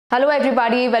Hello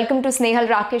everybody, welcome to Snehal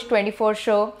Rakesh 24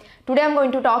 show. Today I'm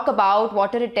going to talk about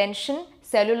water retention,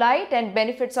 cellulite and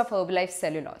benefits of Herbalife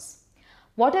cellulose.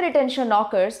 Water retention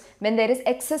occurs when there is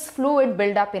excess fluid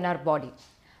buildup in our body.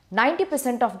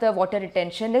 90% of the water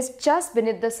retention is just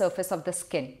beneath the surface of the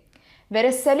skin,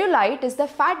 whereas cellulite is the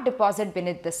fat deposit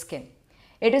beneath the skin.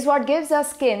 It is what gives our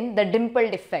skin the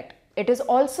dimpled effect. It is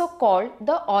also called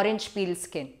the orange peel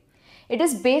skin. It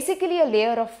is basically a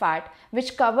layer of fat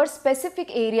which covers specific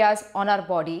areas on our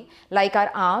body like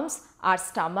our arms, our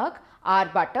stomach, our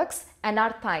buttocks and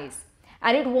our thighs.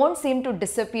 And it won't seem to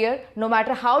disappear no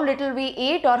matter how little we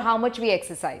eat or how much we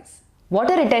exercise.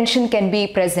 Water retention can be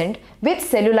present with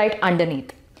cellulite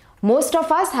underneath. Most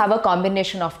of us have a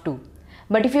combination of two.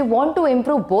 But if you want to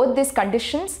improve both these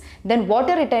conditions, then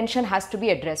water retention has to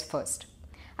be addressed first.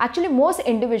 Actually, most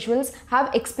individuals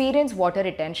have experienced water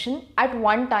retention at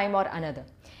one time or another,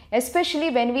 especially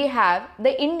when we have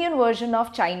the Indian version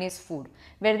of Chinese food,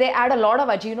 where they add a lot of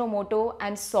ajinomoto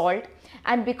and salt,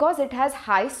 and because it has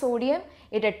high sodium,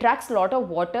 it attracts a lot of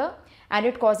water and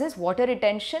it causes water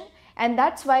retention. And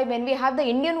that's why when we have the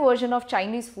Indian version of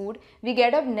Chinese food, we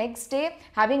get up next day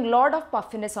having a lot of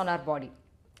puffiness on our body.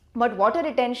 But water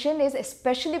retention is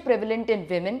especially prevalent in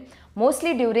women,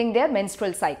 mostly during their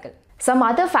menstrual cycle. Some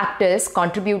other factors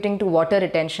contributing to water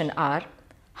retention are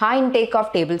high intake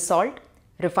of table salt,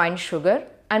 refined sugar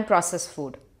and processed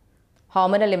food,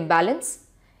 hormonal imbalance,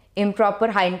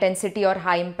 improper high intensity or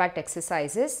high impact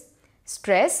exercises,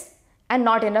 stress and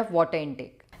not enough water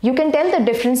intake. You can tell the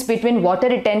difference between water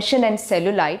retention and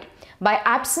cellulite by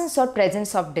absence or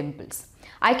presence of dimples.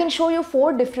 I can show you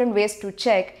 4 different ways to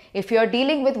check if you are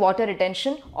dealing with water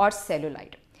retention or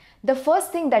cellulite. The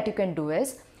first thing that you can do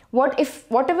is,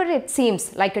 whatever it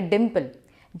seems like a dimple,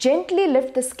 gently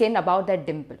lift the skin above that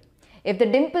dimple. If the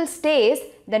dimple stays,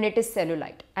 then it is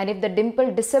cellulite, and if the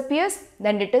dimple disappears,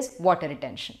 then it is water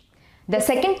retention. The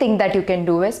second thing that you can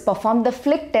do is perform the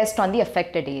flick test on the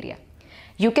affected area.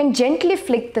 You can gently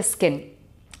flick the skin.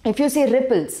 If you see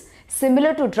ripples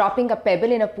similar to dropping a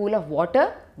pebble in a pool of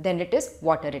water, then it is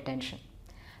water retention.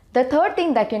 The third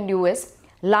thing that you can do is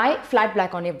lie flat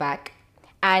back on your back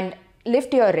and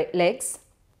lift your legs.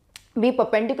 Be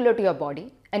perpendicular to your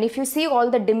body, and if you see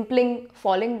all the dimpling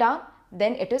falling down,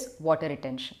 then it is water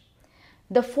retention.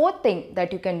 The fourth thing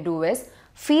that you can do is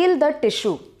feel the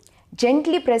tissue.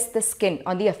 Gently press the skin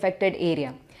on the affected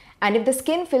area, and if the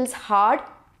skin feels hard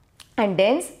and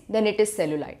dense, then it is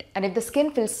cellulite, and if the skin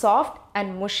feels soft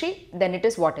and mushy, then it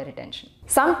is water retention.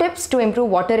 Some tips to improve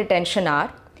water retention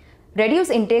are: reduce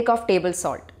intake of table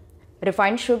salt,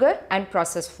 refined sugar and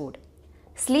processed food,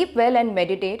 sleep well and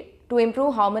meditate to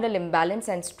improve hormonal imbalance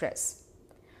and stress.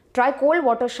 Try cold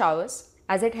water showers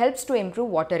as it helps to improve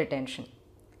water retention.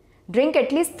 Drink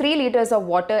at least 3 liters of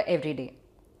water every day.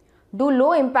 Do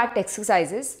low impact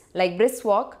exercises like brisk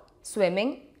walk,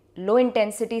 swimming, low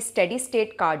intensity steady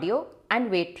state cardio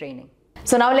and weight training.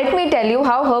 So now let me tell you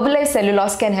how Herbalife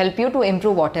cellulose can help you to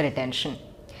improve water retention.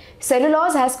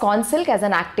 Cellulose has corn silk as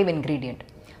an active ingredient.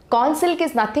 Corn silk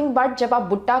is nothing but जब आप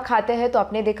भुट्टा खाते हैं तो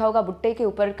आपने देखा होगा भुट्टे के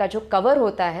ऊपर का जो कवर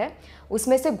होता है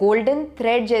उसमें से गोल्डन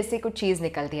थ्रेड जैसी कुछ चीज़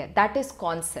निकलती है, that is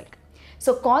corn silk.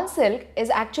 So corn silk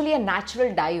is actually a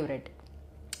natural डायूरेट,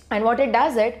 and what it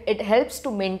does it helps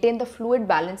to maintain the fluid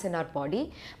balance in our body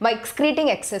by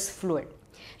excreting excess fluid.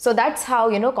 So that's how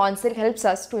corn silk helps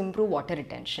us to improve water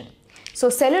retention.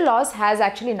 So cellulose has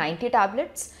actually 90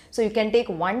 tablets, so you can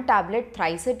take 1 tablet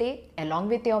thrice a day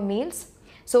along with your meals.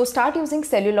 So start using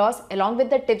cellulose along with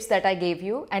the tips that I gave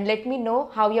you, and let me know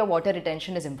how your water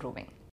retention is improving.